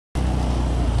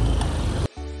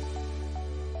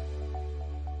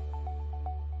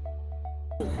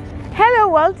Hello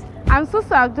world, I'm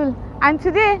Susu Abdul, and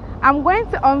today I'm going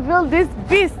to unveil this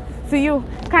beast to you.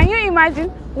 Can you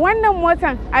imagine? Wannan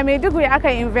motan a Maiduguri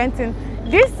aka inventing.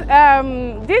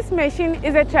 This machine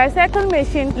is a tricycle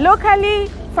machine locally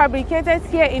fabricated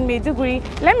here in Maiduguri.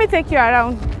 Let me take you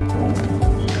around.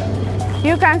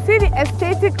 You can see the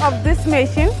aesthetic of this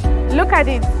machine. Look at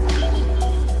it.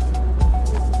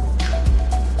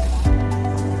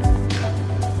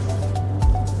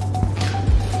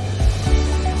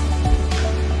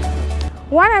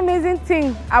 One amazing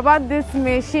thing about this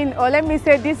machine, or let me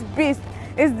say this beast,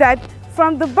 is that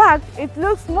from the back it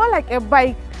looks more like a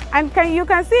bike, and you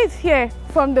can see it here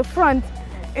from the front.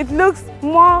 It looks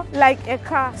more like a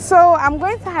car. So I'm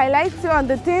going to highlight you on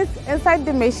the things inside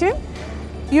the machine.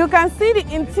 You can see the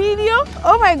interior.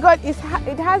 Oh my God, it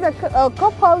has a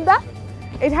cup holder.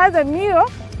 It has a mirror.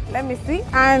 Let me see.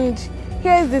 And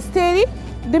here is the steering.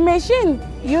 The machine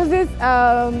uses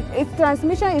its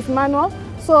transmission is manual.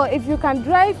 So if you can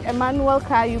drive a manual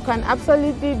car, you can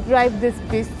absolutely drive this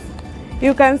beast.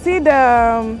 You can see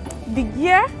the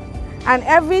gear and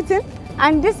everything.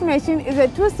 And this machine is a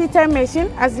two-seater machine,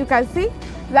 as you can see.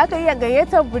 Zaka iya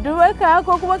gayyata budurwarka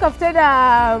ko kuma ka fita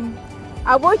da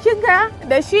abokinka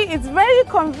da shi. It's very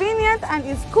convenient and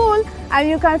it's cool, and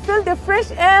you can feel the fresh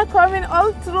air coming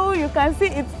all through. You can see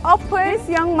it's open. This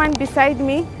young man beside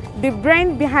me, the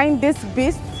brain behind this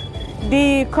beast,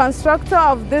 the constructor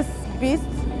of this beast,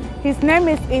 his name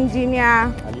is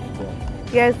Engineer.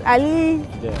 Yes, Ali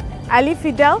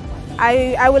Fidel.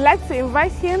 I would like to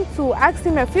invite him to ask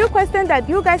him a few questions that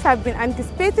you guys have been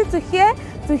anticipated to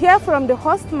hear from the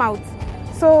host mouth.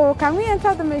 So can we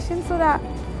enter the machine so that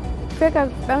so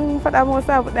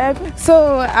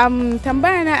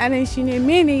tambaya na anan shine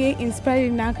mene ya inspire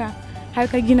naka har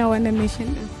ka gina wannan machine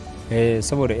din?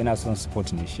 Saboda ina son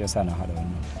sport ne, shi yasa na hada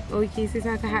wannan. Okay,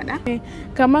 sai ka hada.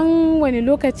 Kaman wani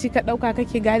lokaci ka dauka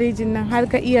kake garejin nan har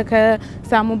ka iya ka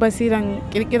samu basiran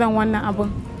kirkiran wannan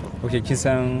abun? Okay, kin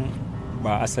san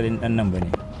ba asalin dan nan bane.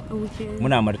 Okay.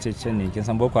 Muna marcecen ne, kin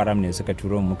san Boko Haram ne suka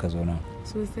turo mu muka zo nan.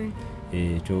 Sosai.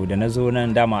 To da na zo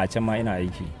nan dama a can ma ina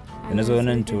aiki. Da na zo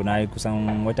nan to na yi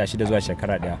kusan wata 6 zuwa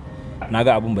shekara 1. Na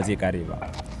ga abun ba zai kare ba.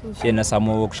 Shi na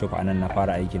samu workshop a nan na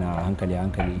fara aiki na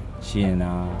hankali. Shi ne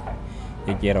na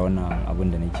ya kera wannan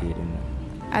abun da nake yi din nan.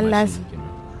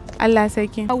 Allah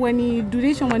sarki. Wani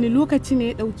duration, wani lokaci ne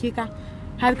ya dauke ka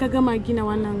har ka gama gina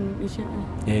wannan machine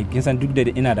din? Kin san duk da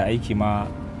ina da aiki ma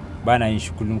ba na yin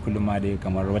shi kullum ma dai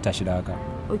kamar wata 6 haka.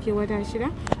 Okay, wata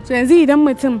 6. So yanzu idan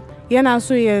mutum yana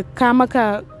so ya ka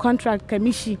maka contract ka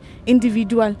mishi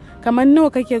individual, kamar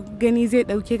nawa kake gani zai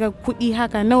dauke ka kuɗi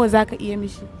haka, nawa zaka iya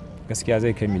mishi? Gaskiya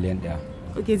zai kai miliyan 1.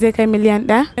 Okay, zai kai miliyan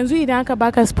 1. Yanzu idan aka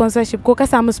baka sponsorship ko ka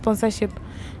samu sponsorship,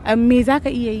 me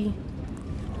zaka iya yi?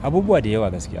 Abubuwa da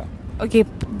yawa gaskiya. Okay,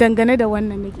 dangane da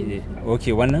wannan nake. Okay,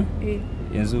 wannan?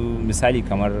 Yanzu misali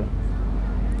kamar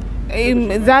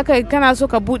kana so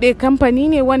ka bude kamfani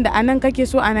ne wanda anan kake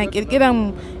so ana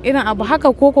kirkiran irin abu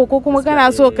haka ko kuma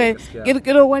kana so ka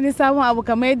kirkiro wani sabon abu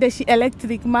kamar yadda shi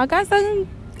electric ma ka san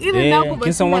irin naku ba.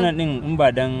 Kin san wannan din in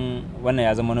ba dan wannan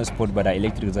ya zama na sport ba da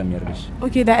electric zan mayar da shi.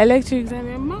 Okay, da electric zan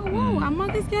mayar. Wow, amma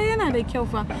gaskiya yana da kyau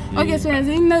fa. Okay, so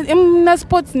yanzu in na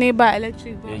sports ne ba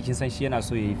electric ba. Kin san shi yana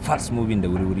so yayi fast moving da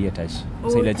wuri ya tashi.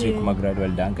 Sai electric kuma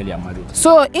gradual da hankali amma zai.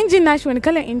 So engine nashi wani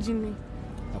kalan engine ne?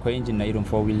 Akwai engine na irin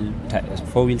four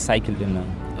wheel cycle din nan,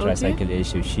 tricycle ya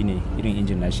shi ne irin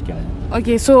engine na shi kenan.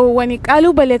 Okay, so wani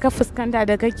kalubale ka fuskanta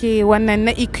da kake wannan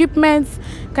na equipments,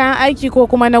 kayan aiki ko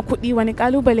kuma na kuɗi, wani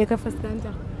kalubale ka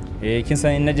fuskanta? Kin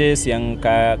san in naje siyan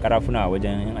karafuna a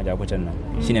wajen ajakutan nan,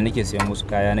 shine nake siyan wasu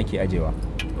kaya nake ajewa.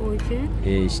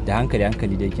 Okay. Da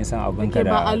hankali dai kin san abin ka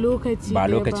da ba a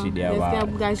lokaci daya ba.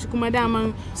 Gashi kuma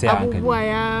daman abubuwa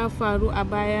ya faru a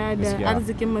baya da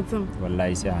arzikin mutum.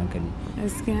 Wallahi sai hankali.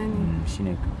 Gaskiya ne.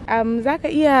 Shine. Zaka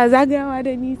iya zagayawa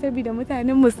da ni saboda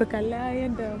mutanen mu su kalla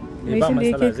yadda mashin da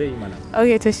yake. Ba matsala, zai yi mana.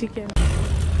 Okay, to shikenan.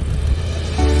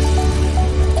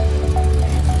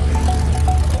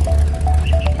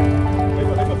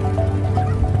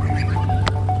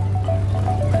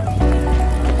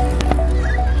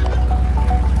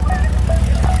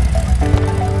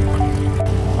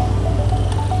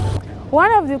 One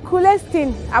of the coolest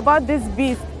things about this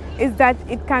beast is that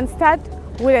it can start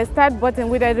with a start button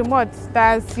with a remote.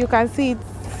 As you can see,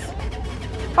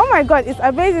 oh my God, it's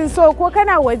amazing. So ko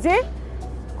kana waje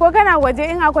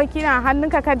in akwai kina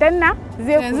hannunka ka danna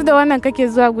zai. Yanzu da wannan kake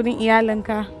zuwa gurin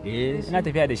iyalinka? Ina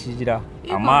tafiya da shi gida,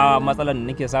 amma matsalar da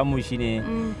nake samu shine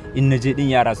in naje din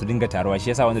yara su dinga taruwa, shi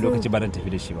yasa wani lokaci ba zan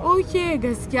tafi da shi ba. Okay,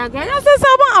 gaskiya ga na san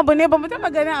sabon abu ne, ba mu taba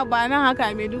ganin abu nan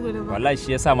haka a Maiduguri ba. Wallahi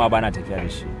shi yasa ma bana tafiya da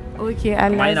shi. Okay,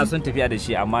 amma Allah. ina son tafiya da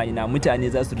shi, amma ina mutane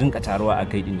za su rinka taruwa a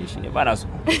kai din da shi ne ba na so.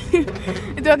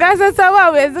 To ka san sawa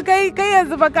yanzu kai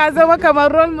yanzu ba ka zama kamar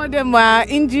role model ma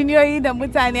injiniyoyi da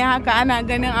mutane haka, ana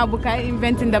ganin abu ka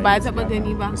inventing da ba a taba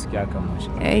gani ba. Gaskiya kan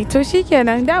mashi. To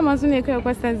shikenan, dama su ne kai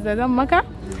questions da zan maka.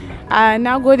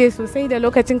 Na gode sosai da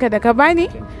lokacinka da ka bani.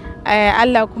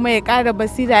 Allah kuma ya ƙara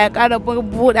basira, ya ƙara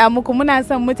buɗa muku. Muna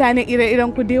son mutane ire-iren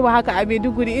ku dewa haka a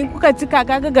Maiduguri. In kuka cika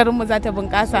kaga garinmu za ta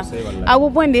bunƙasa.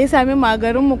 Abubuwan da ya sami mu a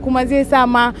garinmu kuma zai sa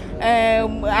ma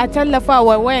a tallafa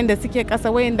wa wayanda suke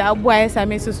ƙasa, wayanda abubuwa ya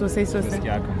same su sosai.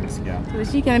 Gaskiya. To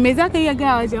shikenan, me za ka iya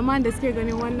gaya wa jama'an da suke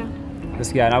ganin wannan?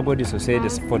 Gaskiya na gode sosai da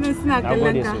support. Na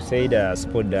gode sosai da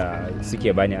support da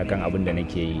suke bani akan abin da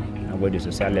nake yi. Na gode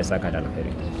sosai, Allah ya saka da alheri.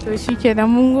 To shikenan,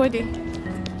 mun gode.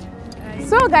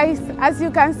 So guys, as you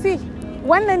can see,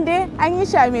 wannan day an yi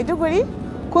shi a Maiduguri.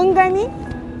 Kun gani?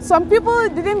 Some people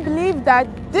didn't believe that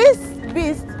this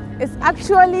beast is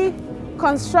actually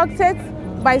constructed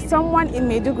by someone in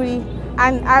Maiduguri,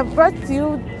 and I've brought to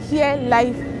you here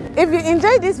live. If you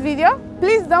enjoyed this video,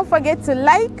 please don't forget to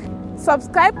like,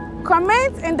 subscribe,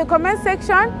 comment in the comment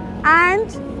section,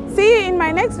 and see you in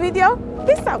my next video.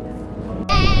 Peace out.